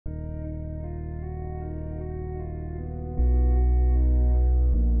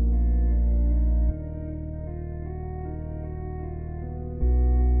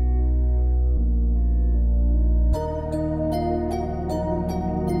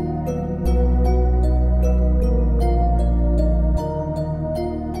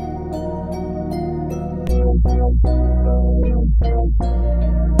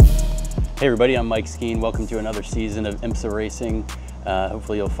Hey everybody, I'm Mike Skeen. Welcome to another season of IMSA Racing.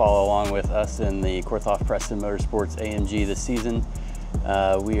 Hopefully you'll follow along with us in the Korthoff Preston Motorsports AMG this season.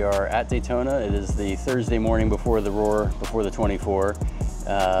 We are at Daytona. It is the Thursday morning before the Roar, before the 24.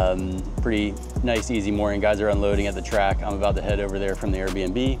 Pretty nice, easy morning. Guys are unloading at the track. I'm about to head over there from the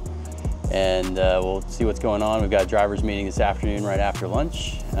Airbnb, and we'll see what's going on. We've got a drivers meeting this afternoon right after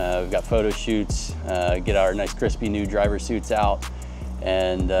lunch. We've got photo shoots, get our nice crispy new driver suits out.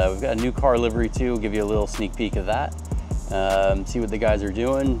 And we've got a new car livery too. We'll give you a little sneak peek of that. See what the guys are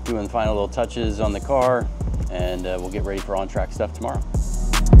doing the final little touches on the car, and we'll get ready for on-track stuff tomorrow.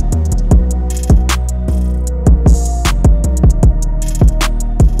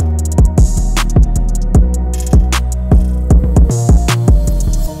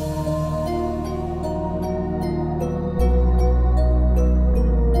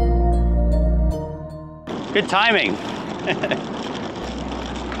 Good timing.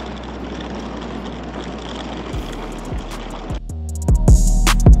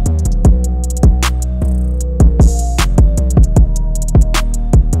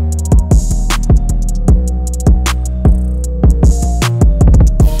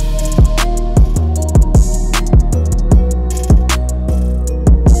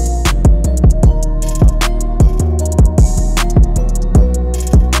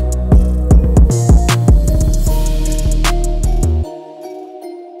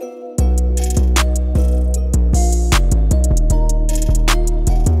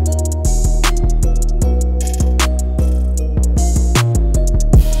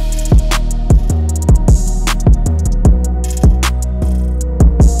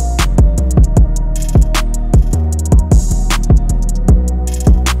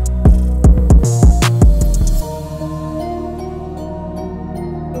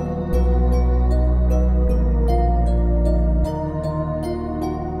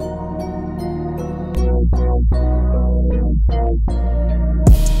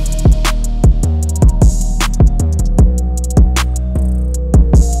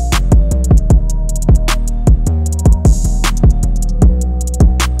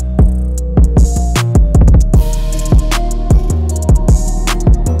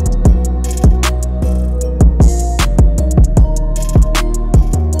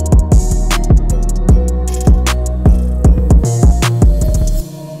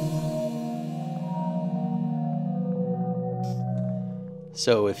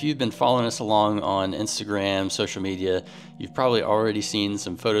 So if you've been following us along on Instagram, social media, you've probably already seen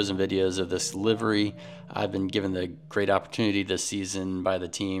some photos and videos of this livery. I've been given the great opportunity this season by the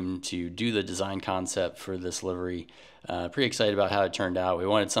team to do the design concept for this livery. Pretty excited about how it turned out. We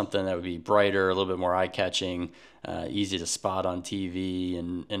wanted something that would be brighter, a little bit more eye-catching, easy to spot on TV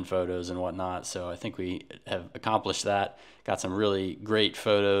and in photos and whatnot. So I think we have accomplished that. Got some really great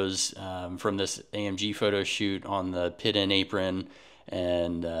photos from this AMG photo shoot on the pit-in apron.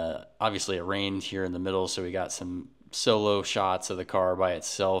 And obviously it rained here in the middle, so we got some solo shots of the car by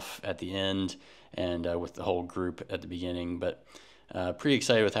itself at the end and with the whole group at the beginning. But pretty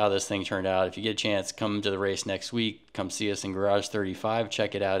excited with how this thing turned out. If you get a chance, come to the race next week. Come see us in Garage 35.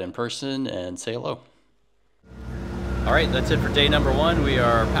 Check it out in person and say hello. All right, that's it for day number one. We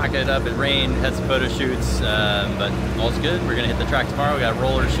are packing it up. It rained, had some photo shoots, but all's good. We're going to hit the track tomorrow. We got a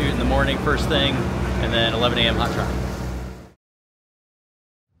roller shoot in the morning, first thing, and then 11 a.m. hot track.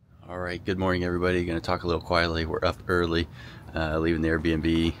 All right, good morning everybody. Going to talk a little quietly. We're up early, leaving the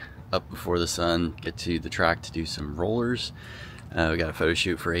Airbnb up before the sun, get to the track to do some rollers. We got a photo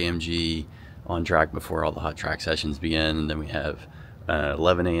shoot for AMG on track before all the hot track sessions begin, and then we have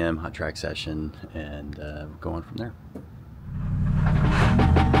 11 a.m. hot track session, and going from there.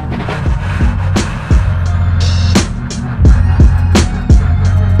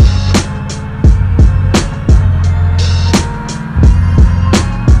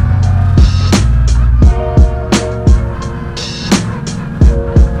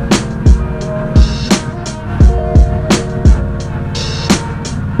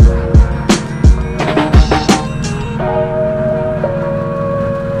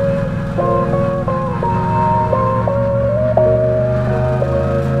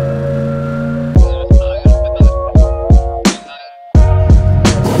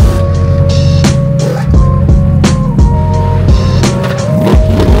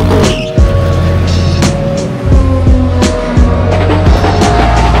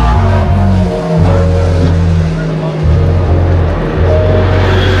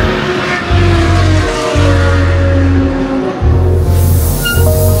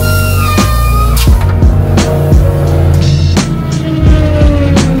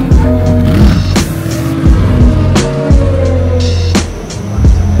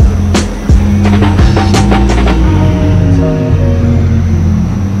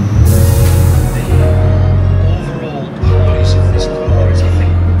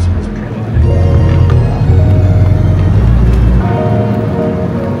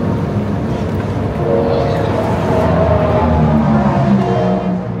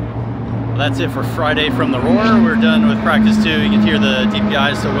 That's it for Friday from the Roar. We're done with practice 2. You can hear the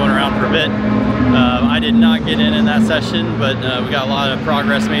DPI still going around for a bit. I did not get in that session, but we got a lot of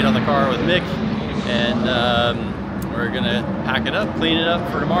progress made on the car with Mick, and we're gonna pack it up, clean it up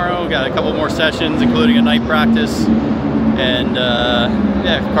for tomorrow. Got a couple more sessions, including a night practice, and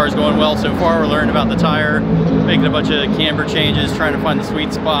yeah, the car's going well so far. We're learning about the tire, making a bunch of camber changes, trying to find the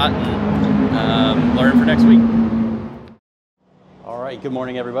sweet spot, and learn for next week. All right, good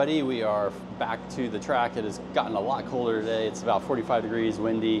morning everybody. We are back to the track. It has gotten a lot colder today. It's about 45 degrees,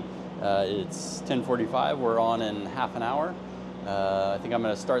 windy. It's 10:45. We're on in half an hour. I think I'm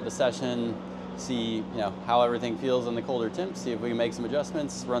going to start the session, see how everything feels in the colder temps, see if we can make some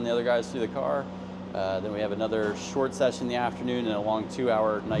adjustments, run the other guys through the car. Then we have another short session in the afternoon and a long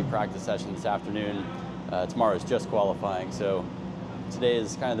 2-hour night practice session this afternoon. Tomorrow is just qualifying, so today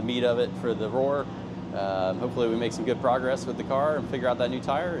is kind of the meat of it for the Roar. Hopefully we make some good progress with the car and figure out that new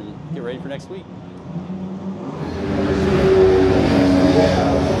tire and get ready for next week.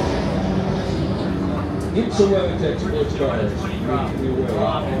 IMSA WeatherTech Sportscar.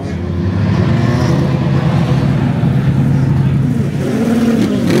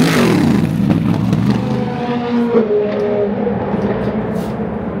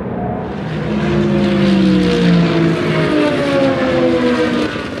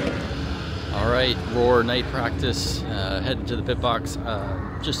 Roar night practice, heading to the pit box.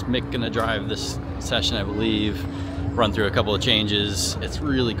 Just Mick gonna drive this session, I believe, run through a couple of changes. It's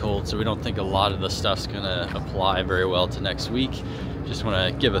really cold, so we don't think a lot of the stuff's gonna apply very well to next week. Just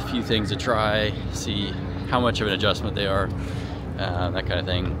wanna give a few things a try, see how much of an adjustment they are, that kind of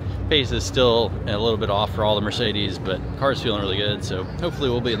thing. Pace is still a little bit off for all the Mercedes, but car's feeling really good, so hopefully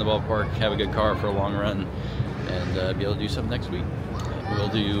we'll be in the ballpark, have a good car for a long run, and be able to do something next week. We'll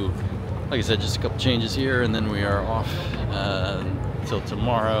do, like I said, just a couple changes here, and then we are off till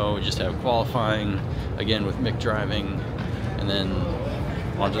tomorrow. We just have qualifying again with Mick driving, and then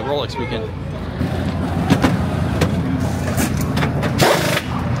on to the Rolex weekend.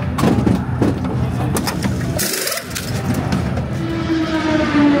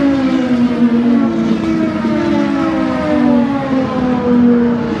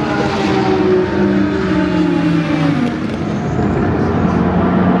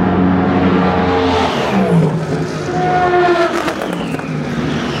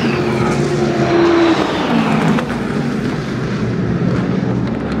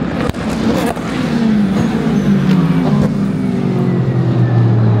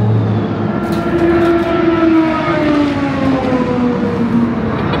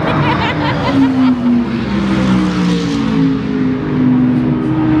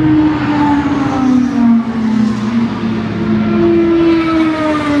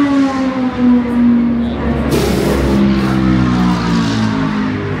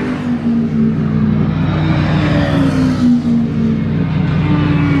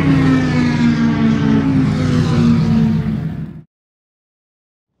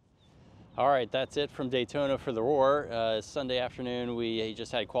 All right, that's it from Daytona for the Roar. Sunday afternoon, we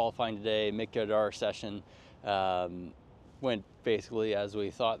just had qualifying today. Mick did our session. Went basically as we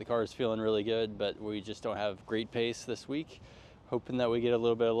thought. The car is feeling really good, but we just don't have great pace this week. Hoping that we get a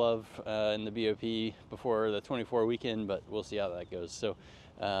little bit of love in the BOP before the 24 weekend, but we'll see how that goes. So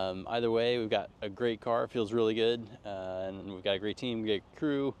either way, we've got a great car. It feels really good, and we've got a great team, great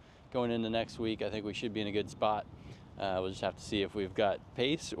crew going into next week. I think we should be in a good spot. We'll just have to see if we've got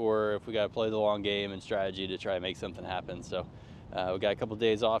pace or if we got to play the long game and strategy to try and make something happen. So we got a couple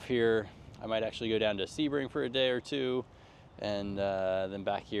days off here. I might actually go down to Sebring for a day or two, and then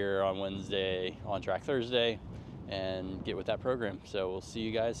back here on Wednesday, on track Thursday, and get with that program. So we'll see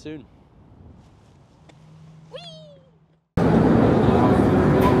you guys soon.